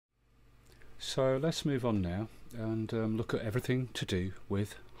So let's move on now and look at everything to do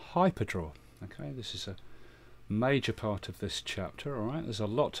with Hyperdraw. Okay, this is a major part of this chapter. Alright, there's a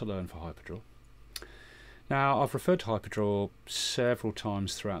lot to learn for Hyperdraw. Now, I've referred to Hyperdraw several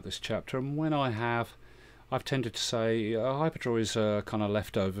times throughout this chapter, and when I have, I've tended to say Hyperdraw is kind of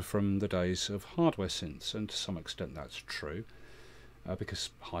leftover from the days of hardware synths, and to some extent that's true, because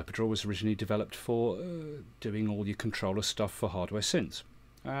Hyperdraw was originally developed for doing all your controller stuff for hardware synths.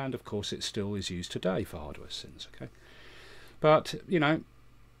 And of course it still is used today for hardware synths, okay? But, you know,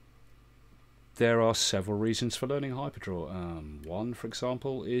 there are several reasons for learning Hyperdraw. One, for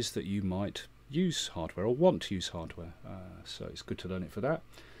example, is that you might use hardware or want to use hardware, so it's good to learn it for that.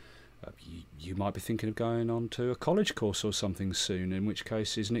 You might be thinking of going on to a college course or something soon, in which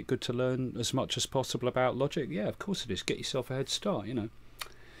case isn't it good to learn as much as possible about logic? Yeah, of course it is. Get yourself a head start, you know.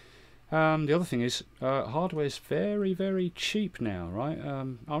 The other thing is, hardware is very, very cheap now, right?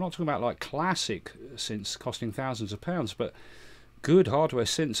 I'm not talking about like classic synths costing thousands of pounds, but good hardware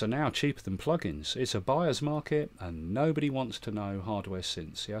synths are now cheaper than plugins. It's a buyer's market, and nobody wants to know hardware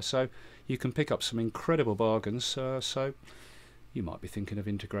synths. Yeah, so you can pick up some incredible bargains. So you might be thinking of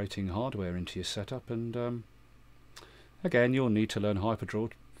integrating hardware into your setup, and again, you'll need to learn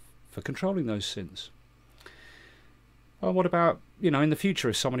Hyperdraw for controlling those synths. Well, what about, you know, in the future,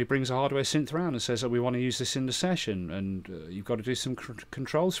 if somebody brings a hardware synth around and says, oh, we want to use this in the session, and you've got to do some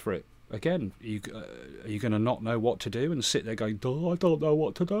controls for it. Again, are you going to not know what to do and sit there going, oh, I don't know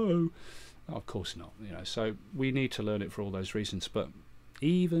what to do? Oh, of course not. You know, so we need to learn it for all those reasons. But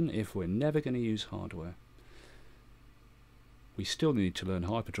even if we're never going to use hardware, we still need to learn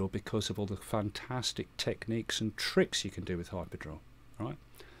Hyperdraw because of all the fantastic techniques and tricks you can do with Hyperdraw, right?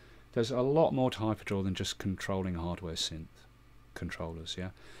 There's a lot more to Hyperdraw than just controlling hardware synth controllers, yeah.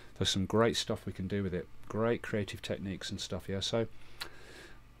 There's some great stuff we can do with it, great creative techniques and stuff, yeah. So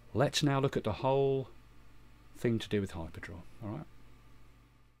let's now look at the whole thing to do with Hyperdraw, alright?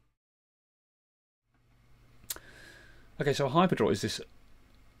 Okay, so Hyperdraw is this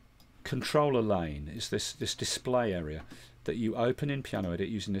controller lane, is this display area that you open in Piano Edit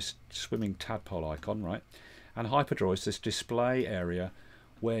using this swimming tadpole icon, right? And Hyperdraw is this display area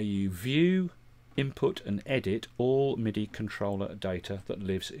where you view, input and edit all MIDI controller data that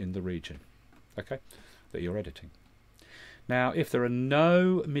lives in the region, okay, that you're editing. Now, if there are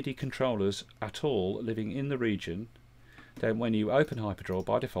no MIDI controllers at all living in the region, then when you open Hyperdraw,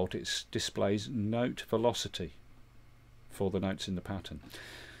 by default it displays note velocity for the notes in the pattern.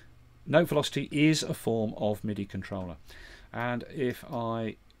 Note velocity is a form of MIDI controller, and if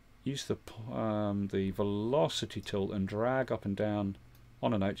I use the velocity tool and drag up and down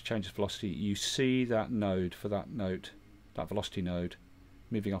on a note to change the velocity, you see that node for that note, that velocity node,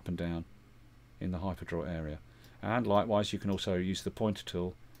 moving up and down in the Hyperdraw area. And likewise, you can also use the pointer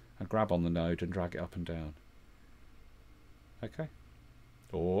tool and grab on the node and drag it up and down. Okay?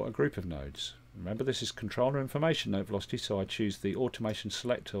 Or a group of nodes. Remember, this is controller information note velocity, so I choose the automation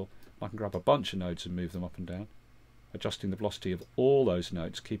select tool. I can grab a bunch of nodes and move them up and down, adjusting the velocity of all those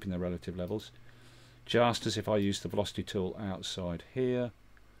notes, keeping their relative levels. Just as if I used the velocity tool outside here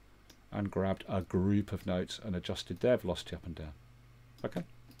and grabbed a group of notes and adjusted their velocity up and down. Okay,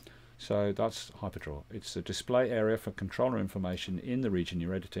 so that's Hyperdraw. It's a display area for controller information in the region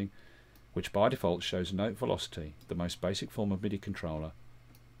you're editing, which by default shows note velocity, the most basic form of MIDI controller,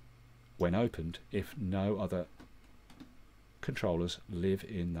 when opened, if no other controllers live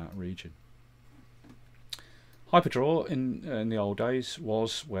in that region. Hyperdraw in the old days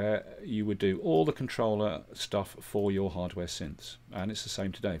was where you would do all the controller stuff for your hardware synths, and it's the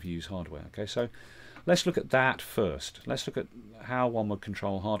same today if you use hardware. Okay, so let's look at that first. Let's look at how one would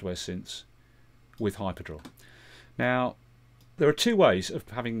control hardware synths with Hyperdraw. Now, there are two ways of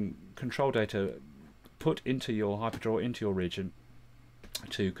having control data put into your Hyperdraw, into your region,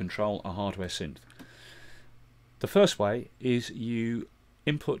 to control a hardware synth. The first way is you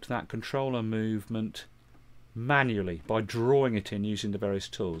input that controller movement manually by drawing it in using the various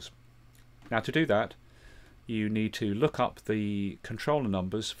tools. Now, to do that, you need to look up the controller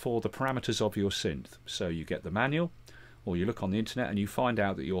numbers for the parameters of your synth. So you get the manual, or you look on the internet and you find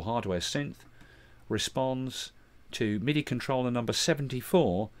out that your hardware synth responds to MIDI controller number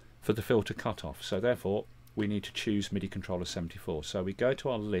 74 for the filter cutoff. So therefore we need to choose MIDI controller 74. So we go to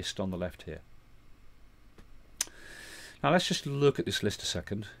our list on the left here. Now let's just look at this list a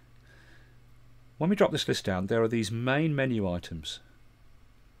second. When we drop this list down, there are these main menu items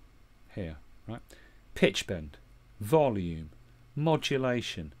here, right? Pitch bend, volume,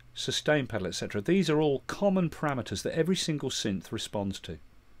 modulation, sustain pedal, etc. These are all common parameters that every single synth responds to.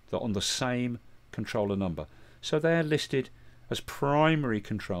 They're on the same controller number. So they're listed as primary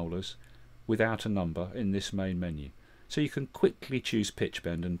controllers without a number in this main menu. So you can quickly choose pitch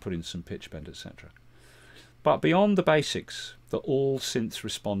bend and put in some pitch bend, etc. But beyond the basics that all synths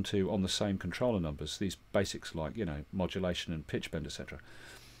respond to on the same controller numbers, these basics like, you know, modulation and pitch bend, etc.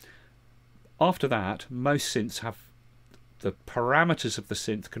 After that, most synths have the parameters of the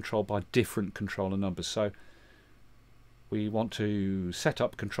synth controlled by different controller numbers. So we want to set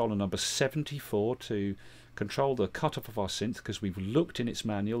up controller number 74 to control the cutoff of our synth, because we've looked in its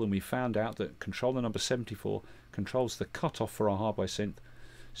manual and we found out that controller number 74 controls the cutoff for our hardware synth.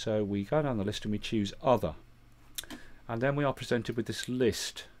 So we go down the list and we choose other, and then we are presented with this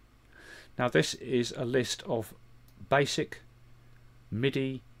list. Now this is a list of basic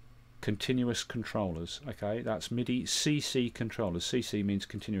MIDI continuous controllers. Okay, that's MIDI CC controllers. CC means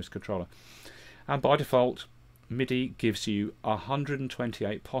continuous controller, and by default MIDI gives you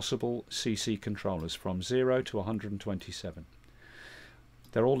 128 possible CC controllers from 0 to 127.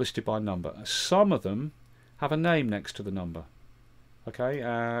 They're all listed by number. Some of them have a name next to the number. Okay,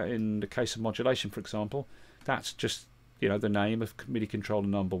 in the case of modulation, for example, that's just, you know, the name of MIDI controller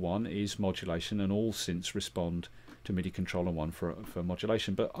number 1 is modulation, and all synths respond to MIDI controller 1 for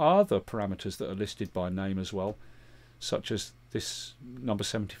modulation. But other parameters that are listed by name as well, such as this number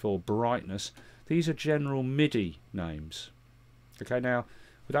 74 brightness, these are general MIDI names. Okay, now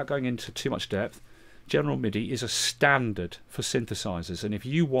without going into too much depth, general MIDI is a standard for synthesizers, and if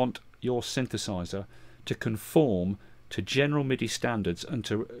you want your synthesizer to conform to general MIDI standards and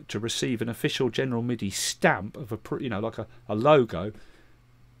to receive an official general MIDI stamp of a, you know, like a logo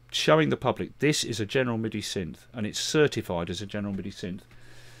showing the public this is a general MIDI synth and it's certified as a general MIDI synth,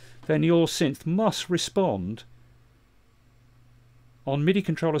 then your synth must respond on MIDI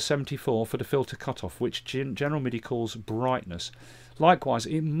controller 74 for the filter cutoff, which general MIDI calls brightness. Likewise,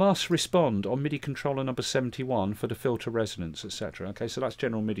 it must respond on MIDI controller number 71 for the filter resonance, etc. Okay, so that's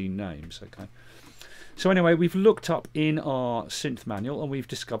general MIDI names. Okay. So anyway, we've looked up in our synth manual and we've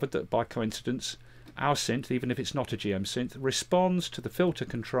discovered that by coincidence our synth, even if it's not a GM synth, responds to the filter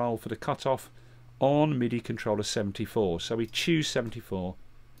control for the cutoff on MIDI controller 74. So we choose 74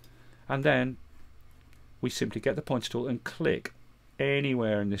 and then we simply get the pointer tool and click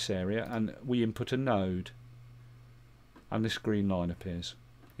anywhere in this area and we input a node and this green line appears.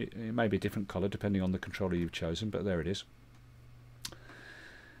 It may be a different colour depending on the controller you've chosen, but there it is.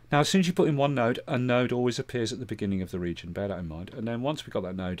 Now as soon as you put in one node, a node always appears at the beginning of the region, bear that in mind, and then once we've got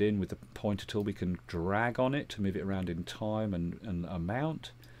that node in with the pointer tool we can drag on it to move it around in time and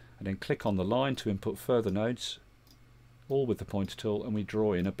amount, and then click on the line to input further nodes, all with the pointer tool, and we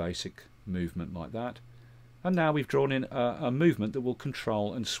draw in a basic movement like that. And now we've drawn in a movement that will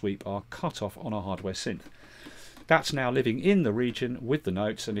control and sweep our cutoff on our hardware synth. That's now living in the region with the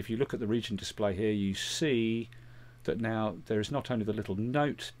notes, and if you look at the region display here, you see that now there is not only the little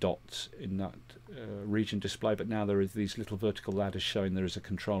note dots in that region display, but now there is these little vertical ladders showing there is a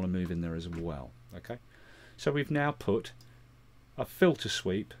controller move in there as well. Okay, so we've now put a filter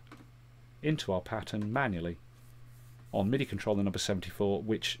sweep into our pattern manually on MIDI controller number 74,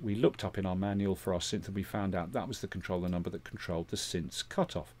 which we looked up in our manual for our synth and we found out that was the controller number that controlled the synth's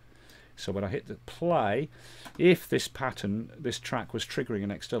cutoff. So when I hit the play, if this pattern, this track was triggering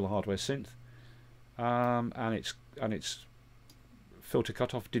an external hardware synth, and its filter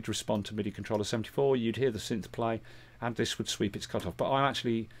cutoff did respond to MIDI controller 74, you'd hear the synth play and this would sweep its cutoff. But I'm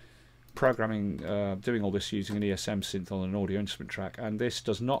actually programming, doing all this using an ESM synth on an audio instrument track, and this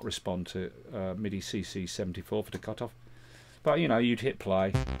does not respond to MIDI CC 74 for the cutoff. But you know, you'd hit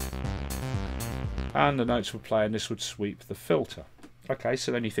play and the notes would play and this would sweep the filter. Okay,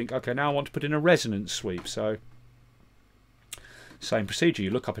 so then you think, okay, now I want to put in a resonance sweep. So same procedure,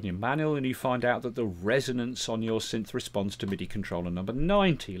 you look up in your manual and you find out that the resonance on your synth responds to MIDI controller number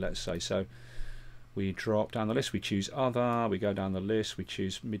 90, let's say. So we drop down the list, we choose other, we go down the list, we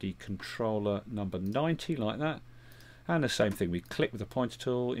choose MIDI controller number 90 like that, and the same thing, we click with the pointer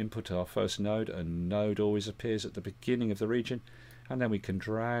tool, input our first node, a node always appears at the beginning of the region, and then we can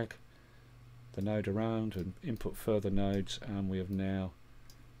drag the node around and input further nodes, and we have now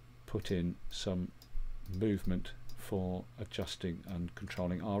put in some movement for adjusting and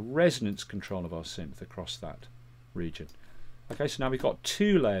controlling our resonance control of our synth across that region. Okay, so now we've got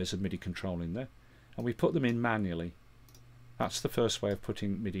two layers of MIDI control in there, and we put them in manually. That's the first way of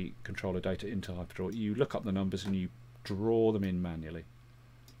putting MIDI controller data into Hyperdraw. You look up the numbers and you draw them in manually.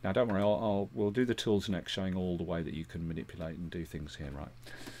 Now don't worry, we'll do the tools next, showing all the way that you can manipulate and do things here, right?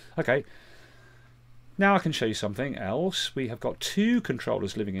 Okay, now I can show you something else. We have got two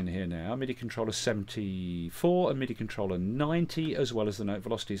controllers living in here now, MIDI controller 74 and MIDI controller 90, as well as the note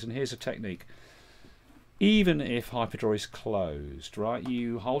velocities. And here's a technique. even if Hyperdraw is closed, right?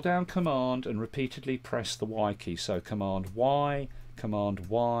 You hold down Command and repeatedly press the Y key. So Command Y, Command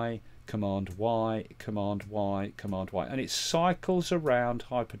Y, Command Y, Command Y, Command Y, and it cycles around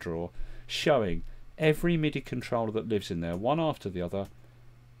Hyperdraw, showing every MIDI controller that lives in there, one after the other.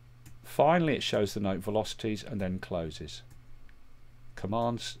 Finally it shows the note velocities and then closes.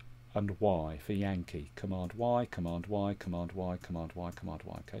 Commands and Y for Yankee. Command Y, Command Y, Command Y, Command Y, Command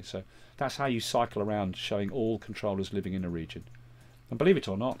Y. Okay, so that's how you cycle around, showing all controllers living in a region. And believe it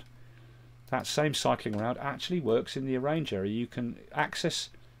or not, that same cycling around actually works in the arrange area. You can access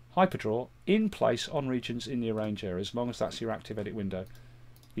Hyperdraw in place on regions in the arrange area, as long as that's your active edit window.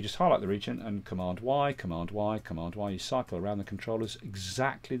 You just highlight the region and Command Y, Command Y, Command Y. You cycle around the controllers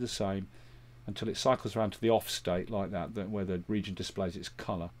exactly the same until it cycles around to the off state like that, where the region displays its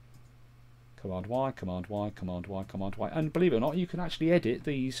colour. Command Y, Command Y, Command Y, Command Y. And believe it or not, you can actually edit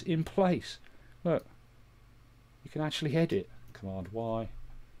these in place. Look, you can actually edit Command Y,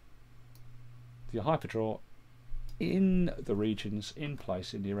 the Hyperdraw in the regions in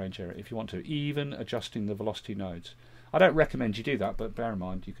place in the arrange area if you want to, even adjusting the velocity nodes. I don't recommend you do that, but bear in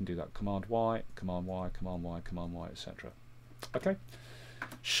mind you can do that. Command Y, Command Y, Command Y, Command Y, etc. Okay,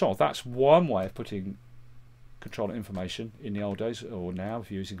 sure, that's one way of putting controller information in the old days, or now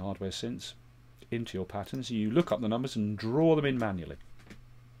if you're using hardware synths, into your patterns. You look up the numbers and draw them in manually.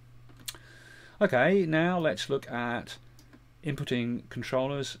 Okay, now let's look at inputting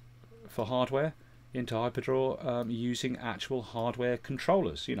controllers for hardware into Hyperdraw using actual hardware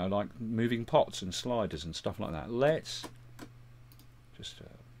controllers, you know, like moving pots and sliders and stuff like that. Let's just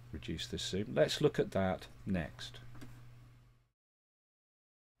reduce this zoom. Let's look at that next.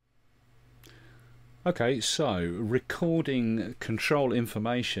 Okay, so recording control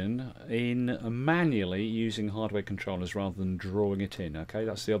information in manually using hardware controllers rather than drawing it in. Okay,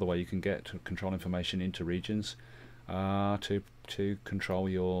 that's the other way you can get control information into regions to control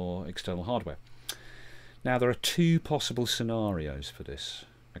your external hardware. Now there are two possible scenarios for this.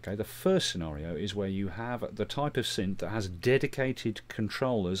 Okay, the first scenario is where you have the type of synth that has dedicated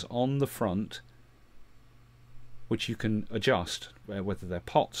controllers on the front, which you can adjust, whether they're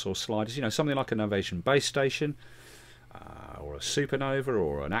pots or sliders, you know, something like an Ovation base station, or a Supernova,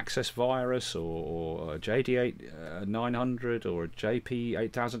 or an Access Virus, or a JD8 900, or a JP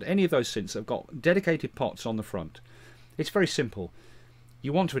 8000, any of those synths have got dedicated pots on the front. It's very simple.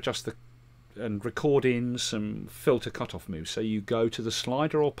 You want to adjust and record in some filter cutoff moves, so you go to the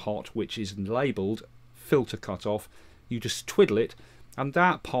slider or pot which is labelled filter cutoff, you just twiddle it, and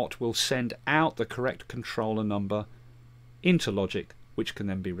that pot will send out the correct controller number into Logic, which can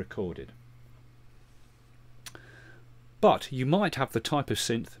then be recorded. But you might have the type of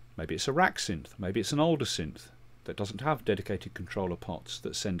synth, maybe it's a rack synth, maybe it's an older synth that doesn't have dedicated controller pots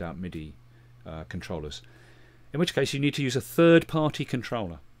that send out MIDI controllers, in which case you need to use a third-party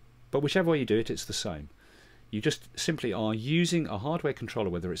controller. But whichever way you do it, it's the same. You just simply are using a hardware controller,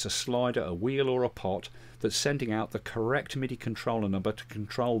 whether it's a slider, a wheel or a pot, that's sending out the correct MIDI controller number to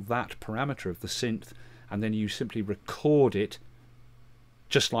control that parameter of the synth, and then you simply record it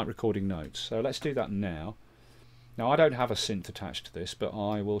just like recording notes. So let's do that now. Now I don't have a synth attached to this, but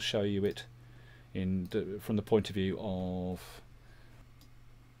I will show you it from the point of view of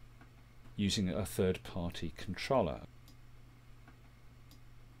using a third-party controller.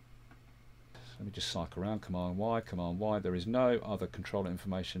 Let me just cycle around, Command Y, Command Y. There is no other controller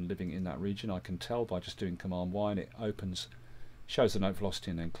information living in that region. I can tell by just doing Command Y, and it opens, shows the note velocity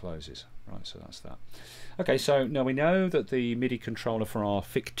and then closes. Right, so that's that. Okay, so now we know that the MIDI controller for our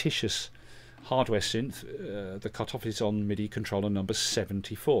fictitious hardware synth, the cutoff is on MIDI controller number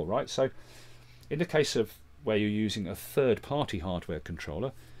 74, right? So in the case of where you're using a third-party hardware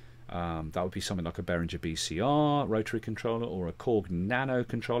controller, that would be something like a Behringer BCR rotary controller or a Korg Nano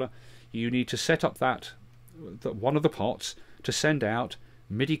controller. You need to set up that one of the pots to send out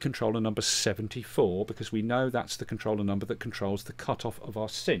MIDI controller number 74, because we know that's the controller number that controls the cutoff of our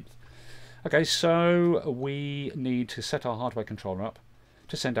synth. Okay, so we need to set our hardware controller up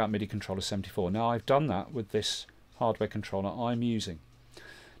to send out MIDI controller 74. Now I've done that with this hardware controller I'm using.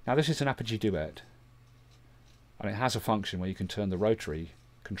 Now this is an Apogee Duet, and it has a function where you can turn the rotary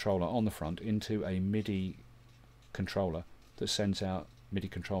controller on the front into a MIDI controller that sends out MIDI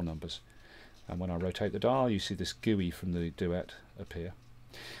control numbers, and when I rotate the dial you see this GUI from the Duet appear.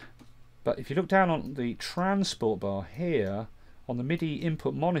 But if you look down on the transport bar here on the MIDI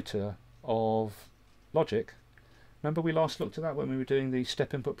input monitor of Logic, remember we last looked at that when we were doing the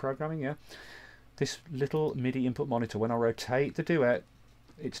step input programming, yeah? This little MIDI input monitor, when I rotate the Duet,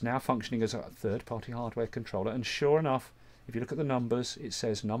 it's now functioning as a third-party hardware controller, and sure enough, if you look at the numbers, it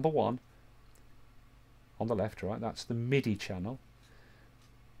says number 1 on the left, right, that's the MIDI channel.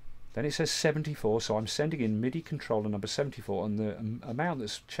 Then it says 74, so I'm sending in MIDI controller number 74, and the amount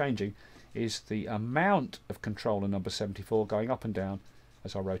that's changing is the amount of controller number 74 going up and down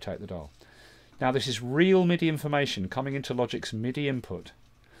as I rotate the dial. Now this is real MIDI information coming into Logic's MIDI input.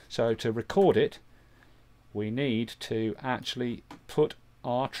 So to record it, we need to actually put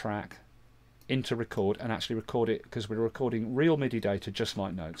our track into record and actually record it, because we're recording real MIDI data just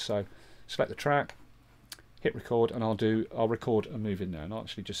like notes. So select the track, hit record, and I'll record a move in there, and I'll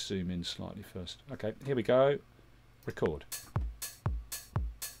actually just zoom in slightly first. Okay, here we go. Record.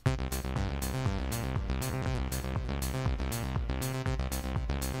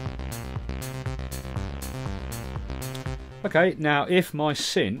 Okay, now if my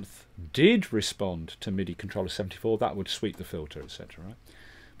synth did respond to MIDI controller 74, that would sweep the filter, etc. Right?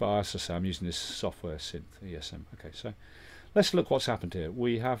 But as I say, I'm using this software synth, ESM. Okay, so let's look what's happened here.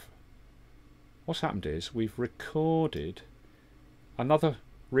 What's happened is we've recorded another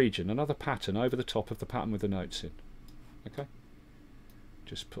region, another pattern over the top of the pattern with the notes in. Okay,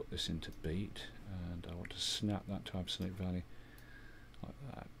 just put this into beat, and I want to snap that to absolute value like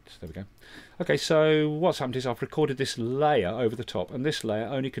that. There we go. Okay, so what's happened is I've recorded this layer over the top, and this layer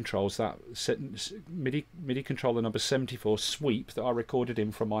only controls that MIDI controller number 74 sweep that I recorded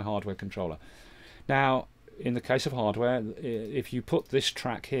in from my hardware controller. Now, in the case of hardware, if you put this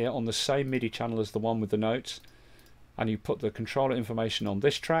track here on the same MIDI channel as the one with the notes, and you put the controller information on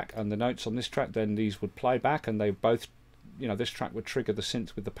this track and the notes on this track, then these would play back, and they both, you know, this track would trigger the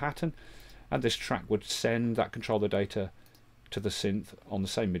synth with the pattern, and this track would send that controller data to the synth on the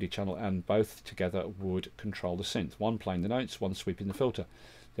same MIDI channel, and both together would control the synth. One playing the notes, one sweeping the filter.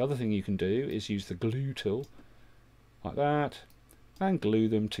 The other thing you can do is use the glue tool, like that, and glue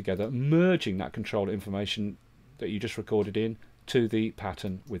them together, merging that controller information that you just recorded in to the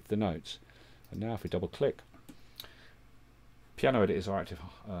pattern with the notes. And now if we double click, piano edit is our active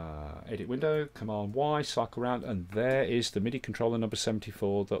edit window, Command Y, cycle around, and there is the MIDI controller number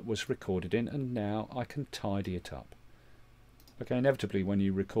 74 that was recorded in, and now I can tidy it up. Okay, inevitably when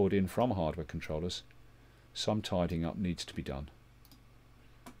you record in from hardware controllers, some tidying up needs to be done,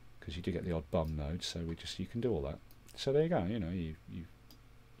 because you do get the odd bum node, so you can do all that. So there you go, you know, you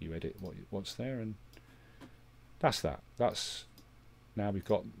edit what's there, and that's that. That's now we've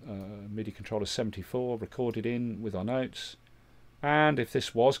got MIDI controller 74 recorded in with our notes, and if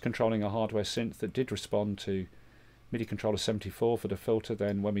this was controlling a hardware synth that did respond to MIDI controller 74 for the filter,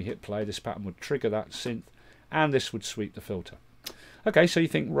 then when we hit play, this pattern would trigger that synth, and this would sweep the filter. Okay, so you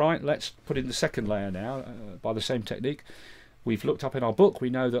think, right, let's put in the second layer now by the same technique. We've looked up in our book,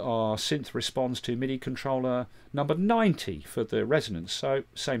 we know that our synth responds to MIDI controller number 90 for the resonance, so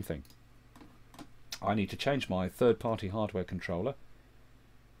same thing. I need to change my third-party hardware controller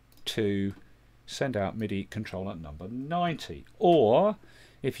to send out MIDI controller number 90. Or,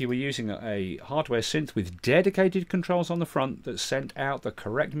 if you were using a hardware synth with dedicated controls on the front that sent out the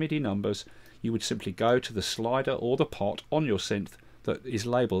correct MIDI numbers, you would simply go to the slider or the pot on your synth that is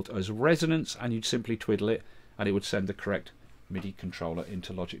labelled as resonance, and you'd simply twiddle it, and it would send the correct MIDI controller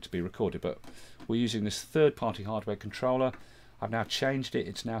into Logic to be recorded. But we're using this third-party hardware controller. I've now changed it.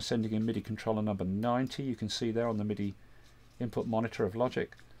 It's now sending in MIDI controller number 90. You can see there on the MIDI input monitor of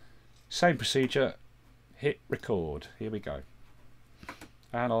Logic. Same procedure. Hit record. Here we go.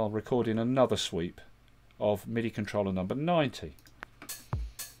 And I'll record in another sweep of MIDI controller number 90.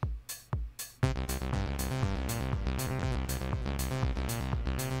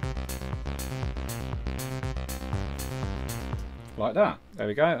 Like that. There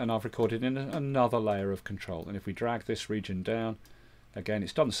we go, and I've recorded in another layer of control. And if we drag this region down, again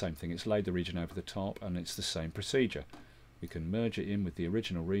it's done the same thing. It's laid the region over the top, and it's the same procedure. We can merge it in with the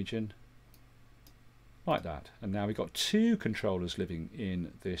original region like that, and now we've got two controllers living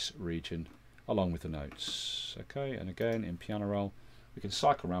in this region along with the notes. Okay, and again in piano roll we can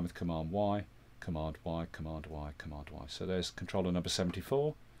cycle around with Command Y, Command Y, Command Y, Command Y. So there's controller number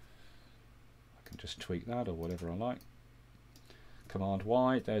 74. I can just tweak that or whatever I like. Command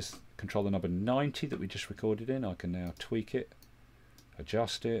Y, there's controller number 90 that we just recorded in. I can now tweak it,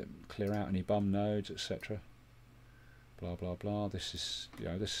 adjust it, clear out any bum nodes, etc. Blah blah blah. This is, you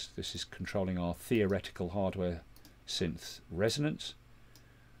know, this is controlling our theoretical hardware synth resonance,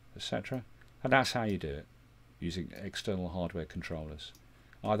 etc. And that's how you do it, using external hardware controllers.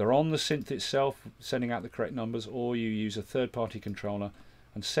 Either on the synth itself, sending out the correct numbers, or you use a third-party controller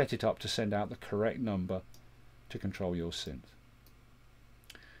and set it up to send out the correct number to control your synth.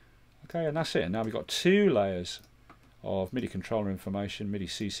 Okay, and that's it. And now we've got two layers of MIDI controller information, MIDI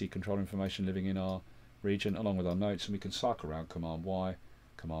CC controller information living in our region along with our notes, and we can cycle around Command Y,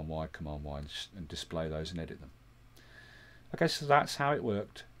 Command Y, and display those and edit them. Okay, so that's how it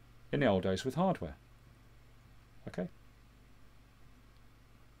worked in the old days with hardware. Okay.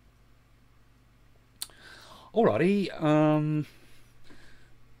 Alrighty,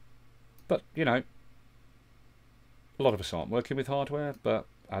 but you know, a lot of us aren't working with hardware, but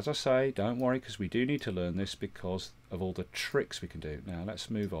as I say, don't worry, because we do need to learn this because of all the tricks we can do. Now let's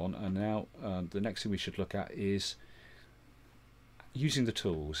move on, and now the next thing we should look at is using the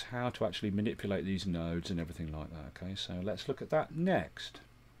tools, how to actually manipulate these nodes and everything like that. Okay, so let's look at that next.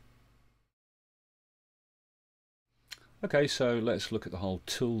 Okay, so let's look at the whole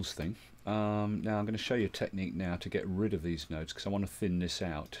tools thing. Now I'm going to show you a technique now to get rid of these nodes, because I want to thin this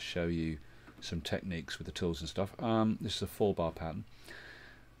out to show you some techniques with the tools and stuff. This is a 4-bar pattern.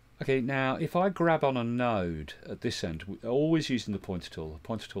 Okay, now if I grab on a node at this end, we're always using the pointer tool. The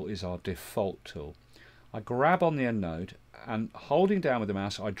pointer tool is our default tool. I grab on the end node and holding down with the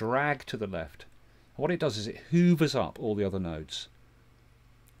mouse I drag to the left. And what it does is it hoovers up all the other nodes.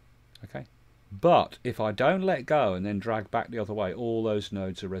 Okay, but if I don't let go and then drag back the other way, all those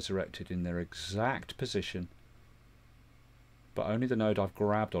nodes are resurrected in their exact position, but only the node I've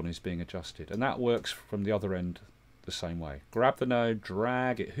grabbed on is being adjusted. And that works from the other end the same way. Grab the node,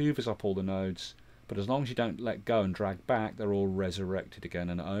 drag, it hoovers up all the nodes, but as long as you don't let go and drag back, they're all resurrected again,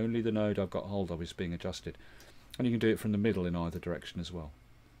 and only the node I've got hold of is being adjusted. And you can do it from the middle in either direction as well.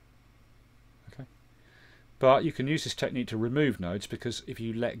 Okay, but you can use this technique to remove nodes, because if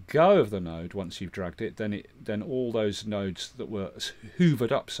you let go of the node once you've dragged it, then all those nodes that were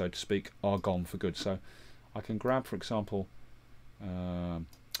hoovered up, so to speak, are gone for good. So I can grab, for example,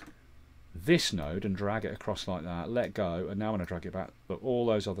 this node and drag it across like that, let go, and now when I drag it back, look, all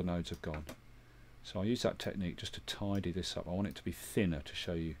those other nodes have gone. So I'll use that technique just to tidy this up. I want it to be thinner to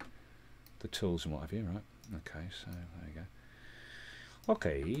show you the tools and what have you, right? Okay, so there you go.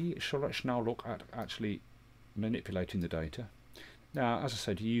 Okay, so let's now look at actually manipulating the data. Now, as I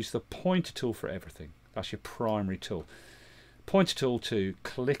said, you use the pointer tool for everything. That's your primary tool. Pointer tool to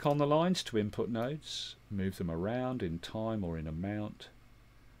click on the lines to input nodes, move them around in time or in amount.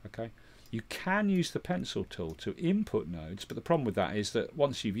 Okay. You can use the pencil tool to input nodes, but the problem with that is that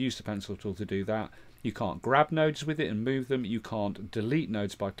once you've used the pencil tool to do that, you can't grab nodes with it and move them. You can't delete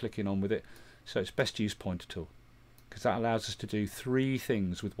nodes by clicking on with it. So it's best to use pointer tool, because that allows us to do 3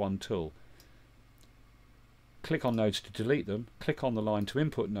 things with one tool. Click on nodes to delete them, click on the line to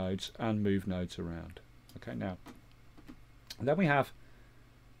input nodes, and move nodes around. Okay, now then we have,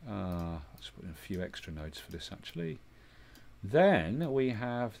 let's put in a few extra nodes for this actually. Then we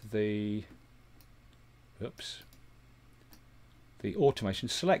have the automation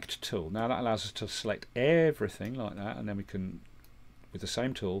select tool. Now that allows us to select everything like that, and then we can, with the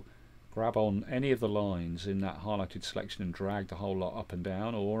same tool, grab on any of the lines in that highlighted selection and drag the whole lot up and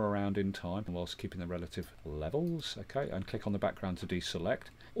down or around in time whilst keeping the relative levels. Okay, and click on the background to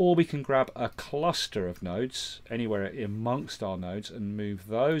deselect. Or we can grab a cluster of nodes anywhere amongst our nodes and move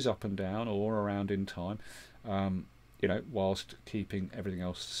those up and down or around in time. You know, whilst keeping everything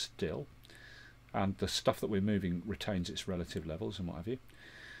else still, and the stuff that we're moving retains its relative levels and what have you.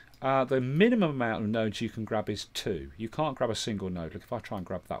 The minimum amount of nodes you can grab is 2. You can't grab a single node. Look, if I try and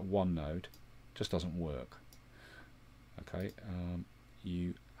grab that one node, it just doesn't work. Okay,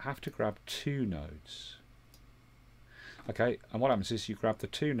 you have to grab 2 nodes. Okay, and what happens is you grab the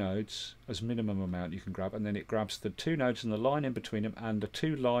 2 nodes as minimum amount you can grab, and then it grabs the 2 nodes and the line in between them and the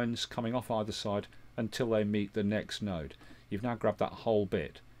 2 lines coming off either side until they meet the next node. You've now grabbed that whole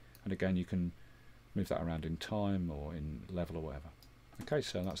bit, and again you can move that around in time or in level or whatever. Okay,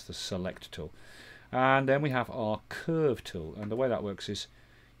 so that's the select tool. And then we have our curve tool, and the way that works is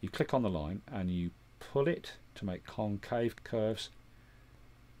you click on the line and you pull it to make concave curves,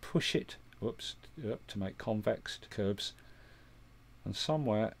 push it to make convex curves, and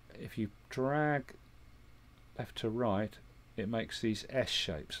somewhere if you drag left to right it makes these S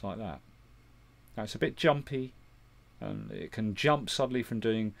shapes like that. Now it's a bit jumpy, and it can jump suddenly from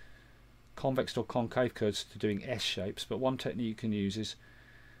doing convex or concave curves to doing S shapes, but one technique you can use is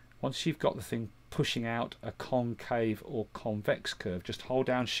once you've got the thing pushing out a concave or convex curve, just hold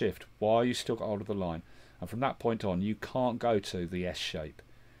down shift while you still got hold of the line, and from that point on you can't go to the S shape,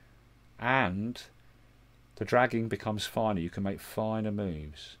 and the dragging becomes finer. You can make finer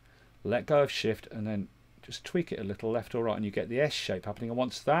moves. Let go of shift and then just tweak it a little left or right and you get the S shape happening, and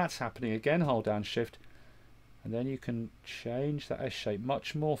once that's happening again hold down shift and then you can change that S shape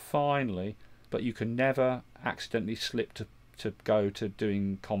much more finely, but you can never accidentally slip to go to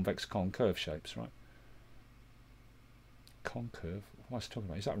doing convex concurve shapes, right? Concurve, what am I talking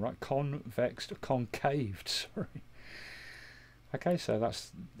about? Is that right? Convex or concaved, sorry. Okay, so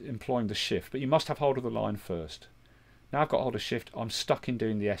that's employing the shift, but you must have hold of the line first. Now I've got hold of shift, I'm stuck in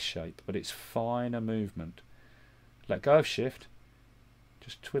doing the S shape, but it's finer movement. Let go of shift,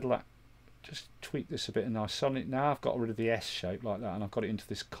 just twiddle that, just tweak this a bit, and suddenly now I've got rid of the S shape like that, and I've got it into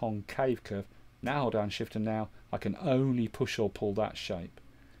this concave curve. Now hold down shift, and now I can only push or pull that shape,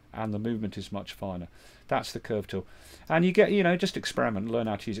 and the movement is much finer. That's the curve tool, and you get, you know, just experiment and learn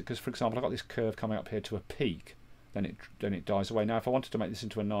how to use it. Because for example, I've got this curve coming up here to a peak, then it dies away. Now if I wanted to make this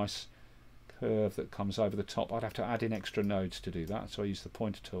into a nice curve that comes over the top, I'd have to add in extra nodes to do that, so I use the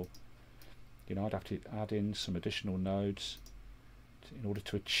pointer tool. You know, I'd have to add in some additional nodes in order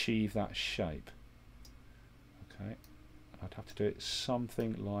to achieve that shape. Okay, I'd have to do it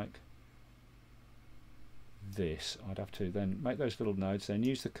something like this. I'd have to then make those little nodes, then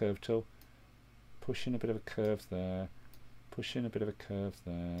use the curve tool, push in a bit of a curve there, push in a bit of a curve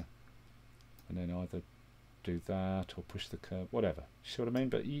there, and then either do that or push the curve, whatever. You see what I mean?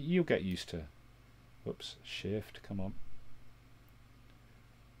 But you'll get used to. Whoops, shift, come on.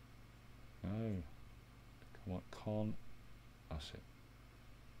 No, come on, con. That's it.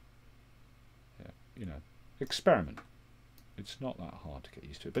 Yeah, you know, experiment. It's not that hard to get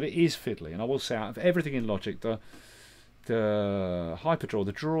used to it, but it is fiddly. And I will say, out of everything in Logic, the Hyperdraw,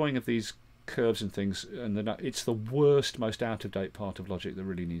 the drawing of these curves and things, and it's the worst, most out of date part of Logic that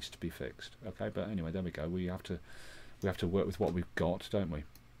really needs to be fixed. Okay, but anyway, there we go. We have to work with what we've got, don't we?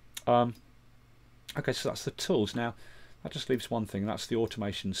 Okay, so that's the tools. Now that just leaves one thing. That's the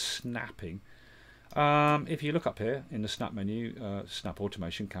automation snapping. If you look up here in the snap menu, snap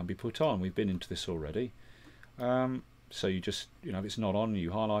automation can be put on. We've been into this already. So you just, you know, if it's not on,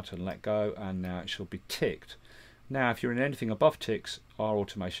 you highlight and let go, and now it shall be ticked. Now if you're in anything above ticks, our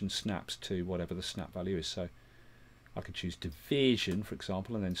automation snaps to whatever the snap value is. So I could choose division, for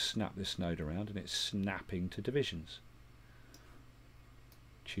example, and then snap this node around, and it's snapping to divisions.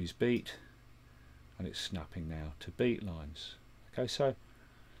 Choose beat, and it's snapping now to beat lines. Okay, so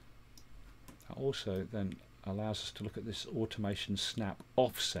that also then allows us to look at this automation snap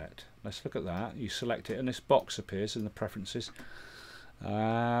offset. Let's look at that. You select it, and this box appears in the preferences,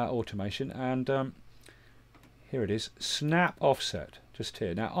 automation, and here it is, snap offset, just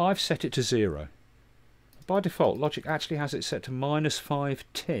here. Now I've set it to 0. By default, Logic actually has it set to -5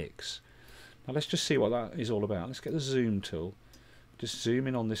 ticks. Now let's just see what that is all about. Let's get the zoom tool. Just zoom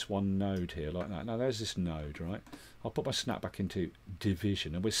in on this one node here like that. Now there's this node, right? I'll put my snap back into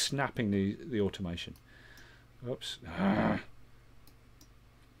division, and we're snapping the automation. Oops.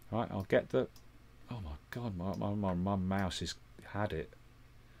 Right, I'll get the... Oh my god, my mouse has had it.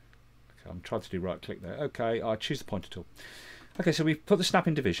 Okay, I'm trying to do right click there. Okay, I choose the pointer tool. Okay, so we've put the snap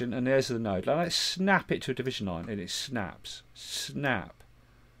in division, and there's the node. Now let's snap it to a division line, and it snaps. Snap.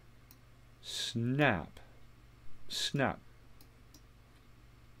 Snap. Snap.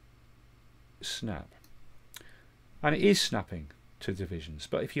 Snap. And it is snapping to divisions,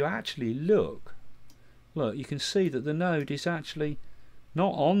 but if you actually look, you can see that the node is actually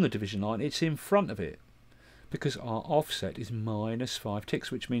not on the division line, it's in front of it, because our offset is -5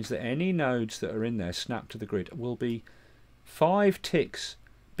 ticks, which means that any nodes that are in there snapped to the grid will be 5 ticks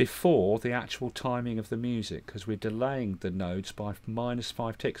before the actual timing of the music, because we're delaying the nodes by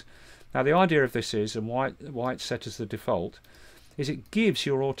 -5 ticks. Now the idea of this is, and why it's set as the default, is it gives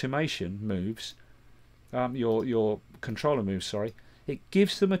your automation moves, your controller moves, sorry, it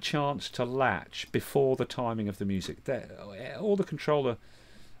gives them a chance to latch before the timing of the music. All the controller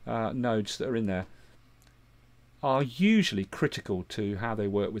nodes that are in there are usually critical to how they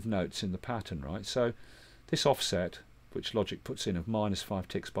work with notes in the pattern, right? So this offset, which Logic puts in of -5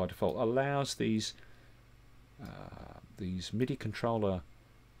 ticks by default, allows these MIDI controller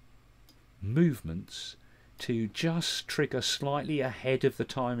movements to just trigger slightly ahead of the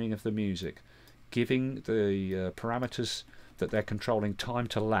timing of the music, giving the parameters that they're controlling time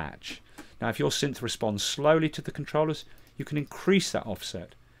to latch. Now if your synth responds slowly to the controllers, you can increase that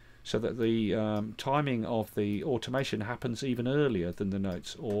offset so that the timing of the automation happens even earlier than the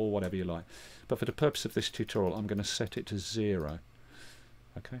notes, or whatever you like. But for the purpose of this tutorial, I'm going to set it to 0.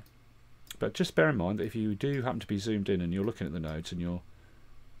 Okay, but just bear in mind that if you do happen to be zoomed in and you're looking at the nodes and you're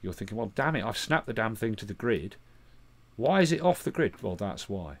thinking, well damn it, I've snapped the damn thing to the grid, why is it off the grid? Well, that's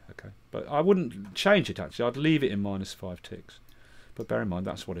why. Okay, but I wouldn't change it actually. I'd leave it in -5 ticks, but bear in mind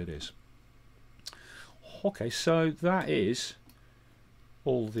that's what it is. Okay, so that is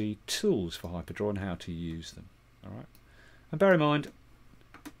all the tools for Hyperdraw and how to use them. All right, and bear in mind,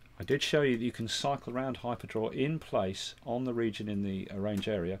 I did show you that you can cycle around Hyperdraw in place on the region in the arrange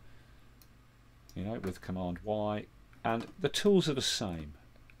area, you know, with Command Y, and the tools are the same.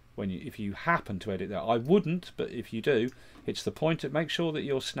 if you happen to edit that. I wouldn't, but if you do, it's the point to make sure that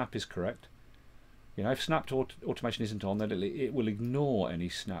your snap is correct. You know, if snap automation isn't on, then it will ignore any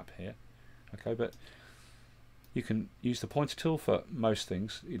snap here. Okay, but you can use the pointer tool for most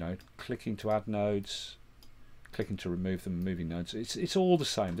things. You know, clicking to add nodes, clicking to remove them, moving nodes. It's all the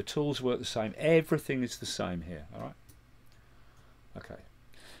same. The tools work the same. Everything is the same here. All right. Okay,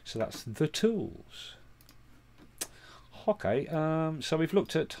 so that's the tools. Okay, so we've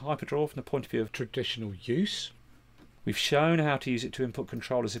looked at Hyperdraw from the point of view of traditional use. We've shown how to use it to input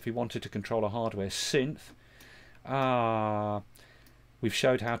controllers if we wanted to control a hardware synth. We've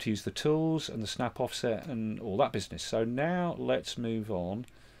showed how to use the tools and the snap offset and all that business. So now let's move on,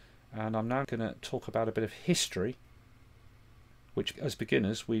 and I'm now going to talk about a bit of history, which as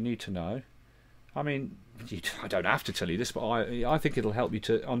beginners we need to know. I mean, I don't have to tell you this, but I think it'll help you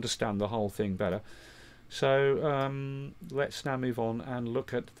to understand the whole thing better. So let's now move on and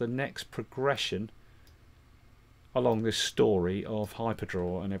look at the next progression along this story of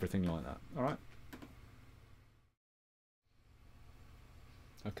Hyperdraw and everything like that. All right.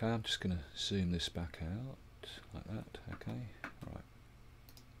 Okay, I'm just going to zoom this back out like that. Okay, all right.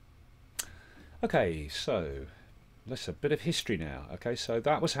 Okay, so let's a bit of history now. Okay, so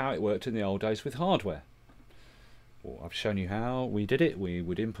that was how it worked in the old days with hardware. Well, I've shown you how we did it. We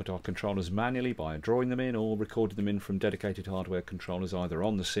would input our controllers manually by drawing them in or recording them in from dedicated hardware controllers either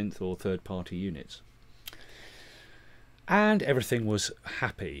on the synth or third-party units. And everything was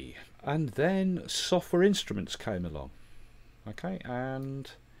happy. And then software instruments came along. Okay,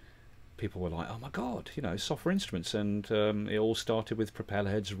 and people were like, oh my god, you know, software instruments. And it all started with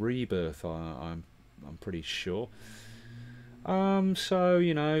Propellerhead's rebirth, I'm pretty sure. So,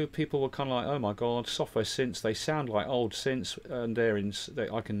 you know, people were kind of like, oh my god, software synths, they sound like old synths, and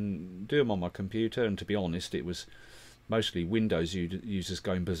I can do them on my computer. And to be honest, it was mostly Windows users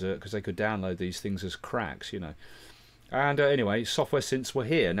going berserk because they could download these things as cracks, you know. And anyway, software synths were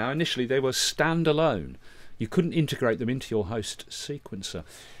here. Now, initially they were standalone. You couldn't integrate them into your host sequencer.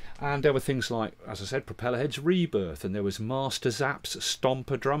 And there were things like, as I said, Propellerhead's Rebirth, and there was Master Zap's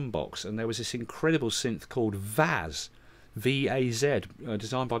Stomper Drumbox, and there was this incredible synth called Vaz, V-A-Z,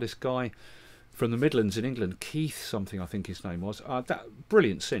 designed by this guy from the Midlands in England, Keith something I think his name was. That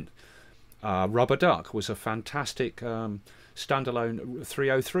brilliant synth. Rubber Duck was a fantastic standalone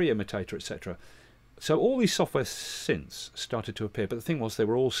 303 imitator, etc. So all these software synths started to appear, but the thing was they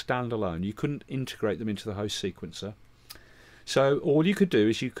were all standalone. You couldn't integrate them into the host sequencer. So all you could do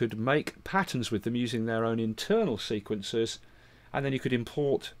is you could make patterns with them using their own internal sequencers, and then you could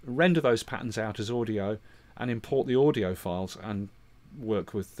render those patterns out as audio and import the audio files and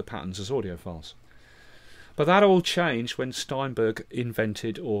work with the patterns as audio files. But that all changed when Steinberg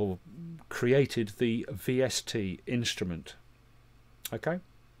invented or created the VST instrument. Okay?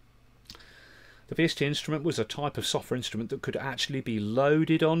 The VST instrument was a type of software instrument that could actually be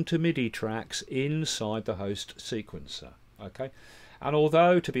loaded onto MIDI tracks inside the host sequencer. Okay, and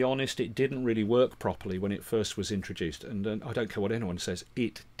although, to be honest, it didn't really work properly when it first was introduced, and I don't care what anyone says,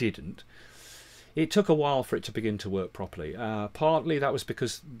 it didn't. It took a while for it to begin to work properly. Partly that was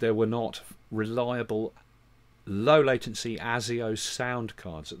because there were not reliable, low latency ASIO sound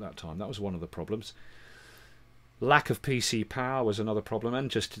cards at that time. That was one of the problems. Lack of PC power was another problem, and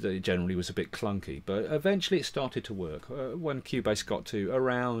just it generally was a bit clunky. But eventually it started to work when Cubase got to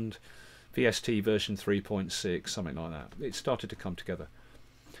around VST version 3.6, something like that. It started to come together.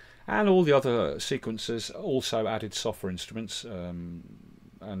 And all the other sequencers also added software instruments,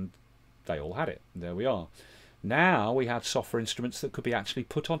 and they all had it. There we are. Now we had software instruments that could be actually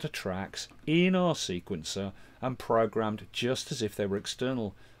put onto tracks in our sequencer and programmed just as if they were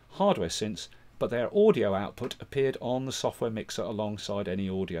external hardware synths, but their audio output appeared on the software mixer alongside any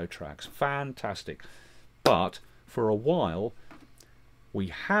audio tracks. Fantastic. But for a while we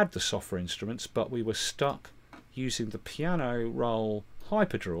had the software instruments, but we were stuck using the piano roll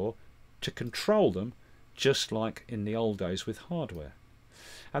Hyperdraw to control them, just like in the old days with hardware.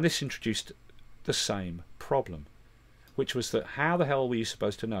 And this introduced the same problem, which was that how the hell were you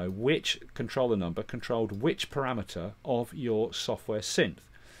supposed to know which controller number controlled which parameter of your software synth?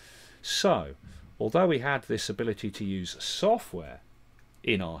 So, although we had this ability to use software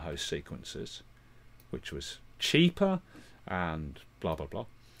in our host sequencers, which was cheaper and blah blah blah,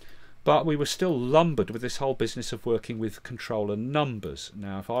 but we were still lumbered with this whole business of working with controller numbers.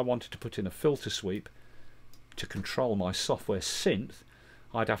 Now, if I wanted to put in a filter sweep to control my software synth,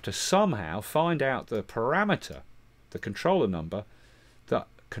 I'd have to somehow find out the parameter, the controller number, that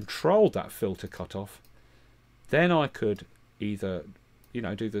controlled that filter cutoff. Then I could either you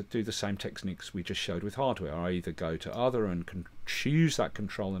know, do the same techniques we just showed with hardware. I either go to other and can choose that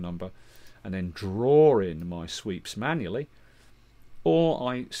controller number and then draw in my sweeps manually, or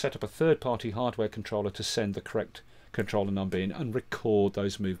I set up a third-party hardware controller to send the correct controller number in and record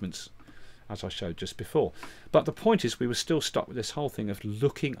those movements as I showed just before. But the point is, we were still stuck with this whole thing of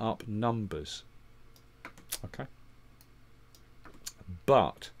looking up numbers. Okay,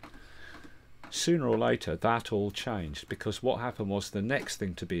 but sooner or later that all changed, because what happened was the next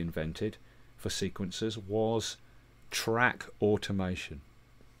thing to be invented for sequencers was track automation.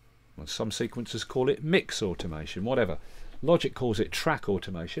 Well, some sequencers call it mix automation, whatever. Logic calls it track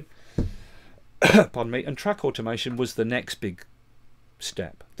automation. Pardon me. And track automation was the next big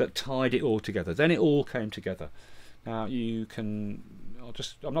step that tied it all together. Then it all came together. Now you can,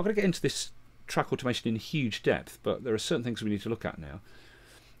 I'm not going to get into this track automation in huge depth, but there are certain things we need to look at now.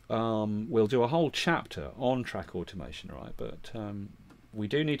 We'll do a whole chapter on track automation, right? But we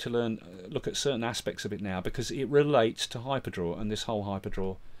do need to look at certain aspects of it now, because it relates to Hyperdraw and this whole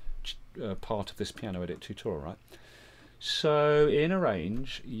Hyperdraw part of this piano edit tutorial, right? So in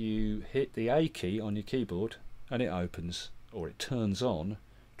Arrange, you hit the A key on your keyboard and it opens, or it turns on,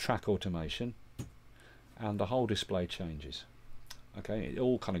 track automation, and the whole display changes. Okay, it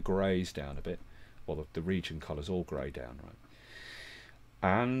all kind of greys down a bit. Well, the region colours all grey down, right?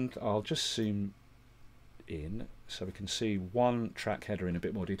 And I'll just zoom in so we can see one track header in a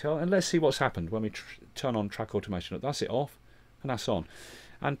bit more detail, and let's see what's happened when we turn on track automation. Look, that's it off and that's on,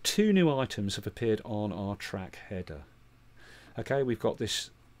 and two new items have appeared on our track header. Okay, we've got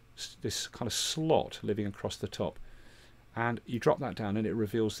this kind of slot living across the top, and you drop that down and it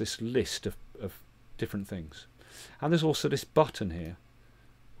reveals this list of different things. And there's also this button here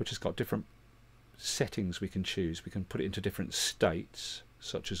which has got different settings we can choose. We can put it into different states,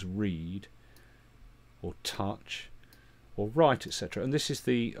 such as read or touch or write, etc. And this is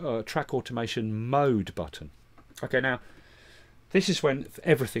the track automation mode button. Okay, now this is when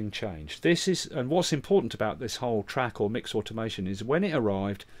everything changed. And what's important about this whole track or mix automation is when it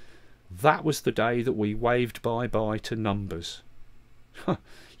arrived, that was the day that we waved bye-bye to numbers.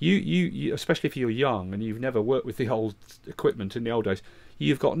 you especially if you're young and you've never worked with the old equipment in the old days,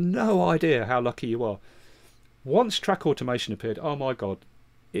 you've got no idea how lucky you are. Once track automation appeared, oh my god,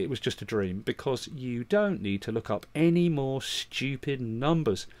 it was just a dream, because you don't need to look up any more stupid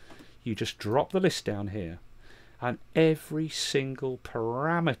numbers. You just drop the list down here, and every single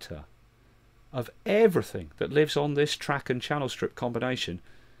parameter of everything that lives on this track and channel strip combination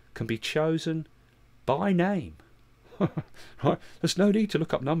can be chosen by name. Right? There's no need to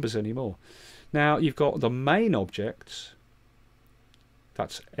look up numbers anymore. Now you've got the main objects.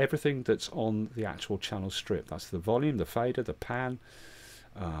 That's everything that's on the actual channel strip. That's the volume, the fader, the pan,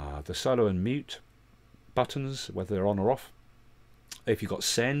 the solo and mute buttons, whether they're on or off. If you've got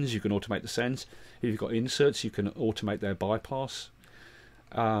sends, you can automate the sends. If you've got inserts, you can automate their bypass.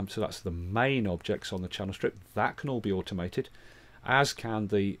 So that's the main objects on the channel strip. That can all be automated, as can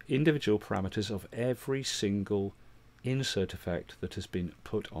the individual parameters of every single insert effect that has been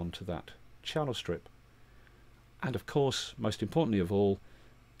put onto that channel strip. And of course, most importantly of all,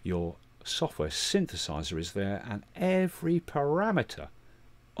 your software synthesizer is there, and every parameter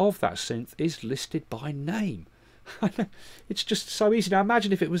of that synth is listed by name. It's just so easy. Now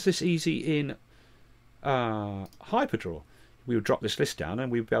imagine if it was this easy in Hyperdraw. We would drop this list down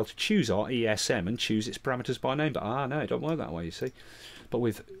and we'd be able to choose our ESM and choose its parameters by name. But no, it don't work that way, you see. But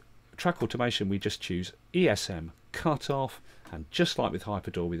with track automation, we just choose ESM, cut off, and just like with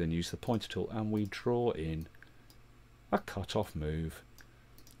Hyperdraw, we then use the pointer tool and we draw in a cut-off move.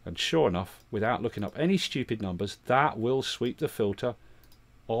 And sure enough, without looking up any stupid numbers, that will sweep the filter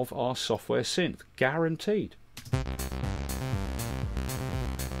of our software synth, guaranteed.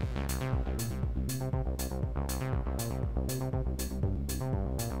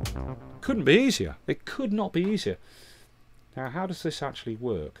 Couldn't be easier. It could not be easier. Now, how does this actually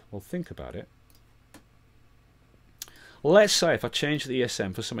work? Well, think about it. Let's say if I change the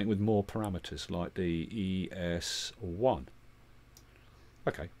ESM for something with more parameters, like the ES1.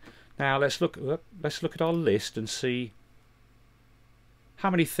 Okay. Now let's look at our list and see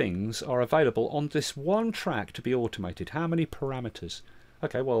how many things are available on this one track to be automated. How many parameters?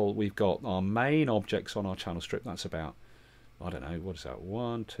 Okay, well, we've got our main objects on our channel strip. That's about, I don't know, what is that?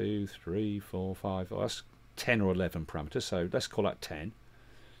 1, 2, 3, 4, 5. Oh, that's 10 or 11 parameters. So let's call that 10.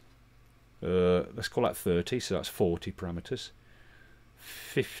 Let's call that 30, so that's 40 parameters.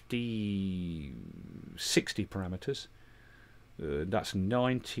 50, 60 parameters. That's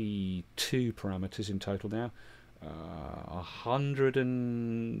 92 parameters in total now.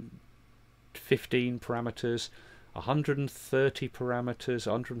 115 parameters. 130 parameters,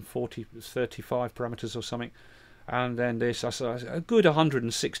 140, 35 parameters or something, and then this, a good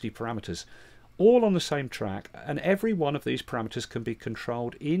 160 parameters, all on the same track, and every one of these parameters can be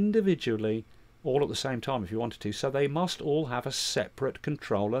controlled individually all at the same time if you wanted to, so they must all have a separate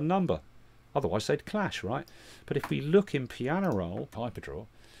controller number, otherwise they'd clash, right? But if we look in piano roll, Hyperdraw,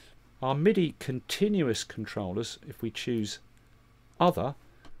 our MIDI continuous controllers, if we choose other,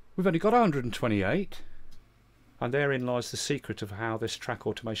 we've only got 128, and therein lies the secret of how this track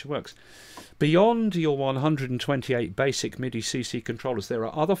automation works. Beyond your 128 basic MIDI CC controllers, there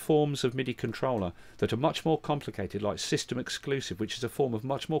are other forms of MIDI controller that are much more complicated, like system exclusive, which is a form of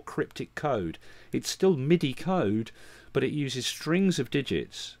much more cryptic code. It's still MIDI code, but it uses strings of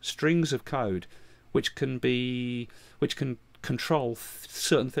digits, strings of code, which can control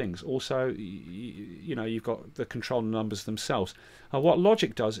certain things. Also, you know, you've got the control numbers themselves. And what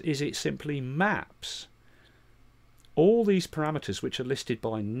Logic does is it simply maps all these parameters which are listed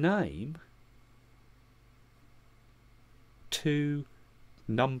by name to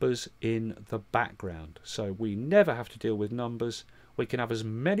numbers in the background. So we never have to deal with numbers. We can have as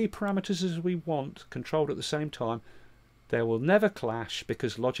many parameters as we want controlled at the same time. They will never clash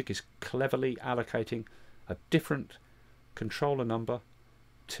because Logic is cleverly allocating a different controller number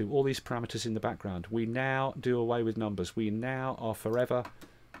to all these parameters in the background. We now do away with numbers. We now are forever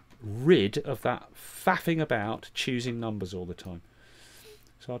rid of that faffing about choosing numbers all the time.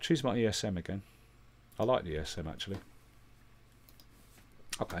 So I'll choose my ESM again. I like the ESM actually.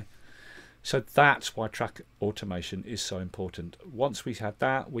 Okay, so that's why track automation is so important. Once we had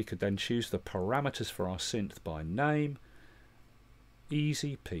that, we could then choose the parameters for our synth by name.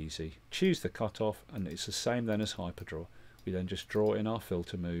 Easy peasy. Choose the cutoff, and it's the same then as Hyperdraw. We then just draw in our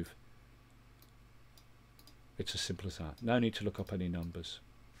filter move. It's as simple as that. No need to look up any numbers.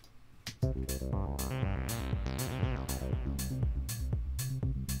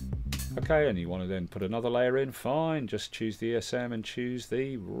 Okay, and you want to then put another layer in, fine, just choose the ESM and choose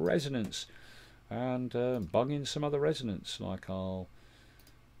the resonance, and bung in some other resonance, like I'll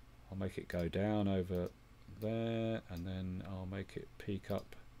make it go down over there, and then I'll make it peak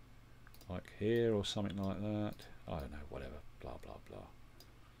up like here or something like that. I don't know, whatever, blah blah blah.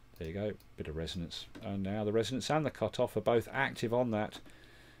 There you go, bit of resonance, and now the resonance and the cutoff are both active on that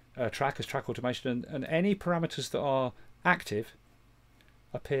track as track automation, and any parameters that are active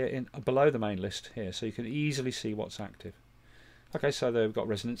appear in below the main list here, so you can easily see what's active. Okay, so they've got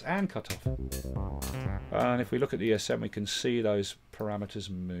resonance and cutoff, and if we look at the ESM we can see those parameters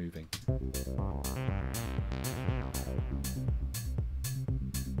moving.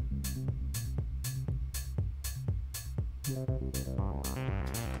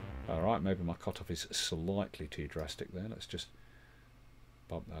 Alright, maybe my cutoff is slightly too drastic there. Let's just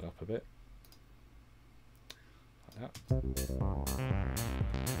bump that up a bit. Like that.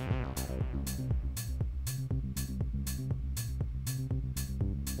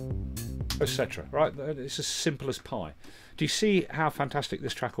 Etc. Right, it's as simple as pie. Do you see how fantastic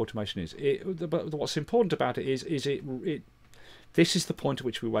this track automation is? But what's important about it is this is the point at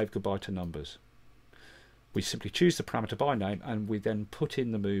which we wave goodbye to numbers. We simply choose the parameter by name, and we then put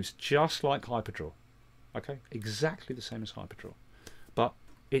in the moves just like Hyperdraw. Okay, exactly the same as Hyperdraw, but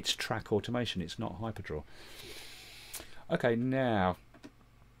it's track automation, it's not Hyperdraw. Okay, now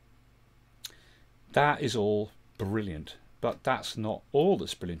that is all brilliant, but that's not all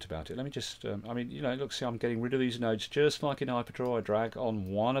that's brilliant about it. Let me just, I mean, you know, look, see, I'm getting rid of these nodes just like in Hyperdraw. I drag on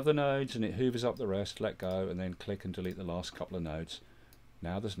one of the nodes and it hoovers up the rest, let go, and then click and delete the last couple of nodes.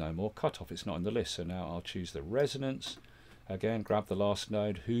 Now there's no more cutoff, it's not in the list, so now I'll choose the resonance. Again, grab the last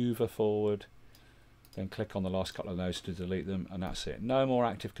node, hoover forward, then click on the last couple of nodes to delete them, and that's it. No more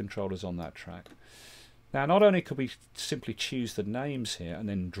active controllers on that track. Now, not only could we simply choose the names here and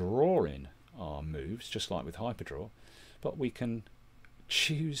then draw in our moves, just like with Hyperdraw, but we can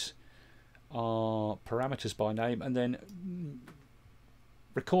choose our parameters by name and then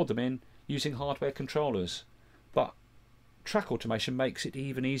record them in using hardware controllers. But track automation makes it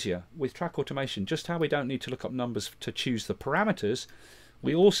even easier. With track automation, just how we don't need to look up numbers to choose the parameters,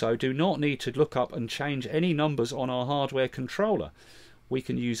 we also do not need to look up and change any numbers on our hardware controller. We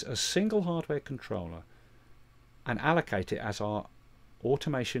can use a single hardware controller and allocate it as our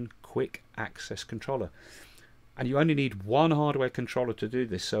automation quick access controller. And you only need one hardware controller to do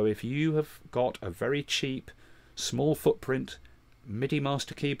this. So if you have got a very cheap, small footprint MIDI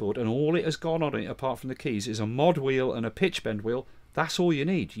master keyboard and all it has gone on it apart from the keys is a mod wheel and a pitch bend wheel, that's all you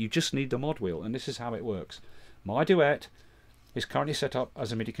need. You just need the mod wheel, and this is how it works. My Duet is currently set up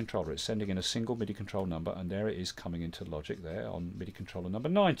as a MIDI controller. It's sending in a single MIDI control number, and there it is coming into Logic there on MIDI controller number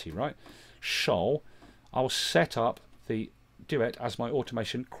 90, right? So I'll set up the Duet as my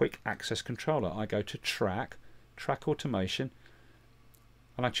automation quick access controller. I go to track automation,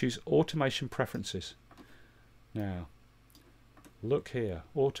 and I choose automation preferences. Now look here,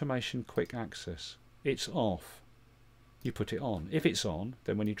 automation quick access, it's off. You put it on. If it's on,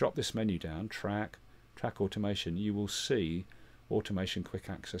 then when you drop this menu down, track automation, you will see automation quick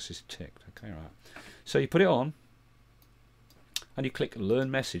access is ticked. Okay, right. So you put it on and you click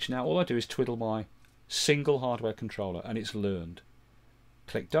learn message. Now all I do is twiddle my single hardware controller and it's learned.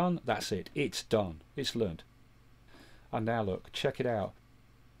 Click done, that's it. It's done. It's learned. And now look, check it out.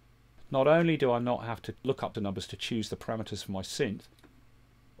 Not only do I not have to look up the numbers to choose the parameters for my synth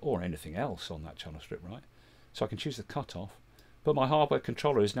or anything else on that channel strip, right? So I can choose the cutoff, but my hardware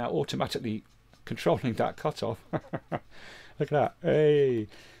controller is now automatically controlling that cutoff. Look at that. Hey.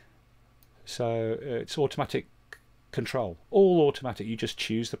 So it's automatic control, all automatic. You just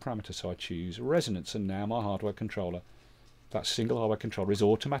choose the parameter. So I choose resonance, and now my hardware controller, that single hardware controller, is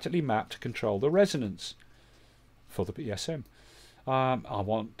automatically mapped to control the resonance for the ESM. I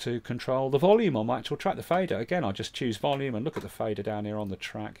want to control the volume on my actual track, the fader. Again, I just choose volume and look at the fader down here on the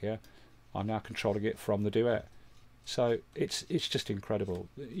track here. I'm now controlling it from the Duet. So it's just incredible.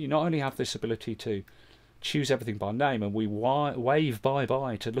 You not only have this ability to choose everything by name, and we wave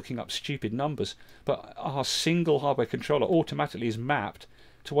bye-bye to looking up stupid numbers, but our single hardware controller automatically is mapped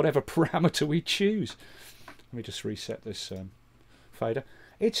to whatever parameter we choose. Let me just reset this fader.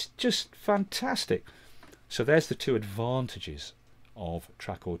 It's just fantastic. So there's the two advantages of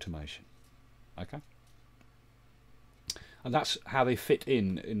track automation. Okay, and that's how they fit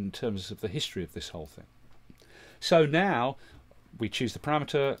in terms of the history of this whole thing. So now we choose the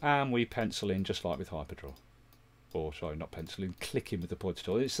parameter and we pencil in just like with Hyperdraw. Or sorry, not pencil in, click in with the pointer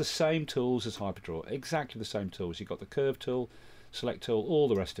tool. It's the same tools as Hyperdraw, exactly the same tools. You've got the curve tool, select tool, all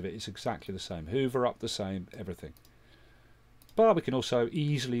the rest of it is exactly the same. Hoover up the same, everything. But we can also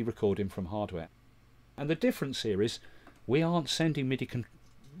easily record in from hardware. And the difference here is we aren't sending MIDI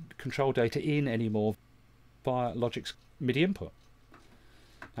control data in anymore via Logic's MIDI input.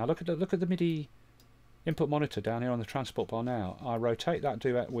 Now look at the MIDI input monitor down here on the transport bar now. I rotate that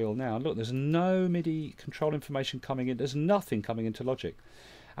Duet wheel now, and look, there's no MIDI control information coming in. There's nothing coming into Logic.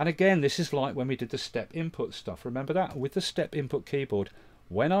 And again, this is like when we did the step input stuff. Remember that? With the step input keyboard,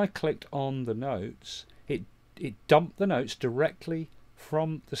 when I clicked on the notes, it dumped the notes directly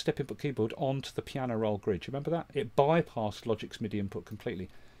from the step input keyboard onto the piano roll grid. You remember that? It bypassed Logic's MIDI input completely.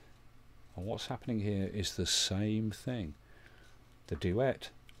 And what's happening here is the same thing. The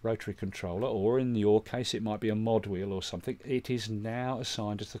Duet rotary controller, or in your case it might be a mod wheel or something, it is now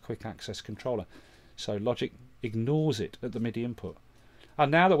assigned as the quick access controller. So Logic ignores it at the MIDI input.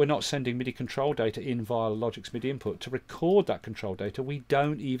 And now that we're not sending MIDI control data in via Logic's MIDI input, to record that control data we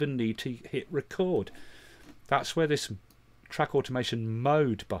don't even need to hit record. That's where this track automation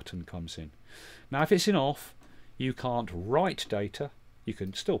mode button comes in. Now if it's in off, you can't write data. You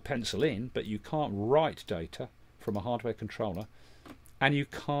can still pencil in, but you can't write data from a hardware controller, and you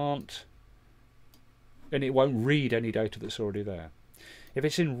can't, and it won't read any data that's already there. If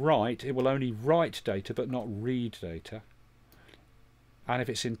it's in write, it will only write data but not read data. And if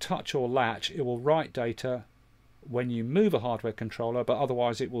it's in touch or latch, it will write data when you move a hardware controller, but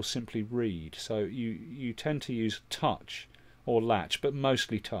otherwise it will simply read. So you tend to use touch or latch, but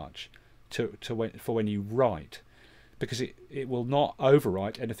mostly touch for when you write, because it will not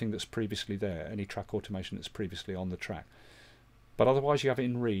overwrite anything that's previously there, any track automation that's previously on the track. But otherwise you have it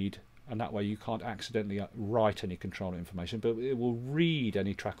in read, and that way you can't accidentally write any controller information, but it will read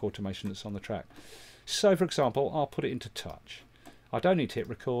any track automation that's on the track. So for example, I'll put it into touch. I don't need to hit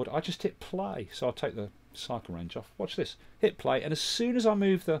record, I just hit play. So I'll take the cycle range off. Watch this. Hit play, and as soon as I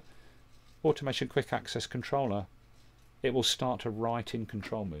move the automation quick access controller, it will start to write in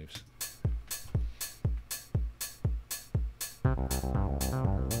control moves.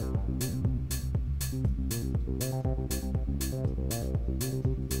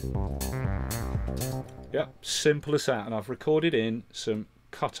 Yep, simple as that. And I've recorded in some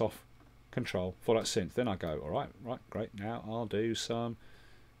cutoff control for that synth. Then I go, all right, great. Now I'll do some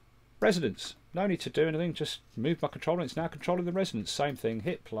resonance. No need to do anything, just move my controller. It's now controlling the resonance. Same thing,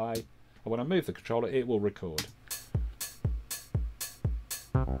 hit play. And when I move the controller, it will record.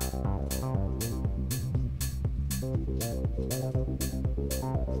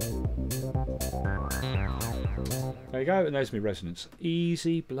 There you go, and there's my resonance.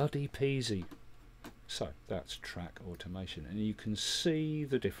 Easy bloody peasy. So that's track automation, and you can see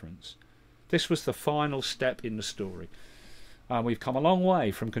the difference. This was the final step in the story. We've come a long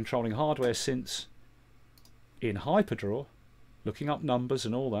way from controlling hardware synths in Hyperdraw, looking up numbers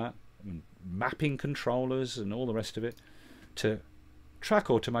and all that, and mapping controllers and all the rest of it, to track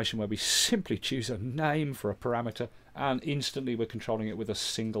automation where we simply choose a name for a parameter and instantly we're controlling it with a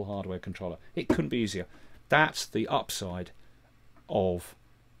single hardware controller. It couldn't be easier. That's the upside of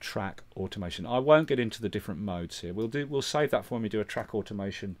track automation. I won't get into the different modes here. We'll save that for when we do a track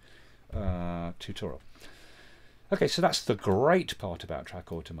automation tutorial. Okay, so that's the great part about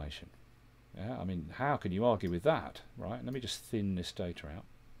track automation. Yeah, I mean, how can you argue with that, right? Let me just thin this data out.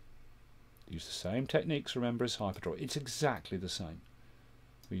 Use the same techniques, remember, as Hyperdraw. It's exactly the same.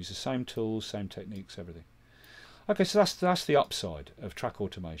 We use the same tools, same techniques, everything. Okay, so that's the upside of track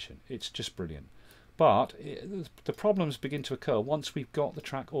automation. It's just brilliant. But the problems begin to occur once we've got the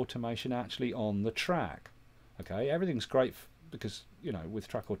track automation actually on the track. Okay, everything's great because, you know, with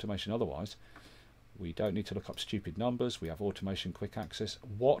track automation otherwise, we don't need to look up stupid numbers. We have automation quick access.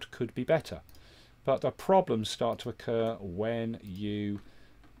 What could be better? But the problems start to occur when you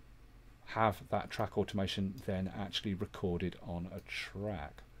have that track automation then actually recorded on a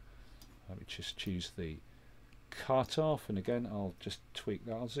track. Let me just choose the cutoff, and again I'll just tweak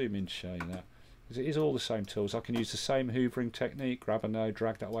that. I'll zoom in to show you that. Because it is all the same tools. I can use the same hoovering technique, grab a node,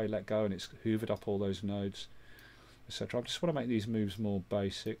 drag that way, let go, and it's hoovered up all those nodes, etc. I just want to make these moves more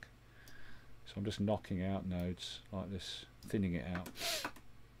basic. So I'm just knocking out nodes like this, thinning it out.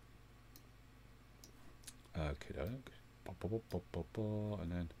 Okay, and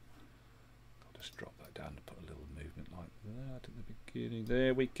then I'll just drop that down to put a little movement like that at the beginning.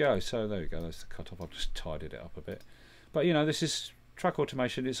 There we go. So there we go. That's the cutoff. I've just tidied it up a bit. But you know, this is track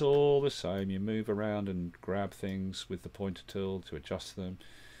automation. It's all the same. You move around and grab things with the pointer tool to adjust them.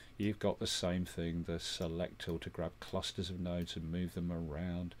 You've got the same thing, the select tool to grab clusters of nodes and move them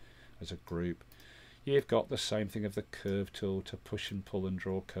around as a group. You've got the same thing of the curve tool to push and pull and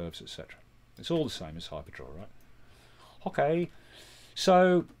draw curves, etc. It's all the same as Hyperdraw, right? Okay,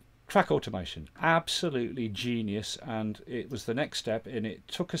 so track automation, absolutely genius, and it was the next step, and it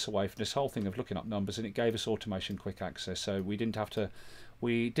took us away from this whole thing of looking up numbers, and it gave us automation quick access. So we didn't have to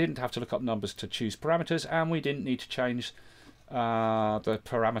look up numbers to choose parameters, and we didn't need to change the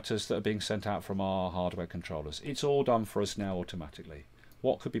parameters that are being sent out from our hardware controllers. It's all done for us now automatically.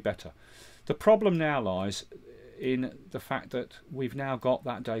 What could be better? The problem now lies in the fact that we've now got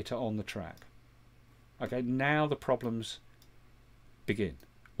that data on the track. Okay, now the problems begin,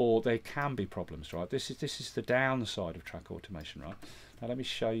 or there can be problems, right? This is the downside of track automation, right? Now let me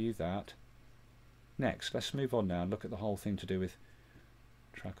show you that. Next, let's move on now and look at the whole thing to do with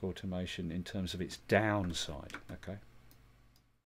track automation in terms of its downside. Okay.